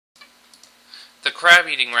The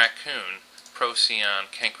crab-eating raccoon, Procyon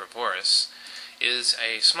cancrovorus, is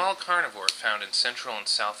a small carnivore found in Central and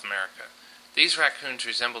South America. These raccoons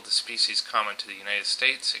resemble the species common to the United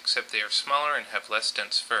States, except they are smaller and have less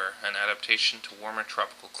dense fur, an adaptation to warmer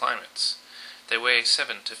tropical climates. They weigh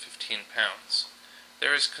 7 to 15 pounds.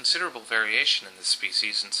 There is considerable variation in this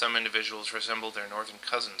species, and some individuals resemble their northern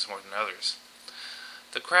cousins more than others.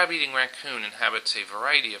 The crab-eating raccoon inhabits a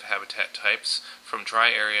variety of habitat types, from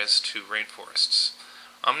dry areas to rainforests.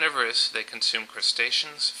 Omnivorous, they consume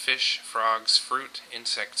crustaceans, fish, frogs, fruit,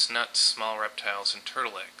 insects, nuts, small reptiles, and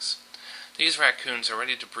turtle eggs. These raccoons are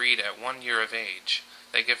ready to breed at 1 year of age.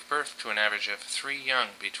 They give birth to an average of 3 young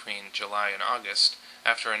between July and August,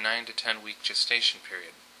 after a 9 to 10 week gestation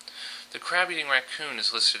period. The crab-eating raccoon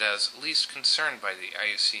is listed as least concerned by the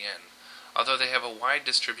IUCN. Although they have a wide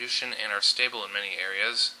distribution and are stable in many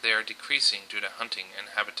areas, they are decreasing due to hunting and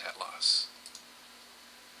habitat loss.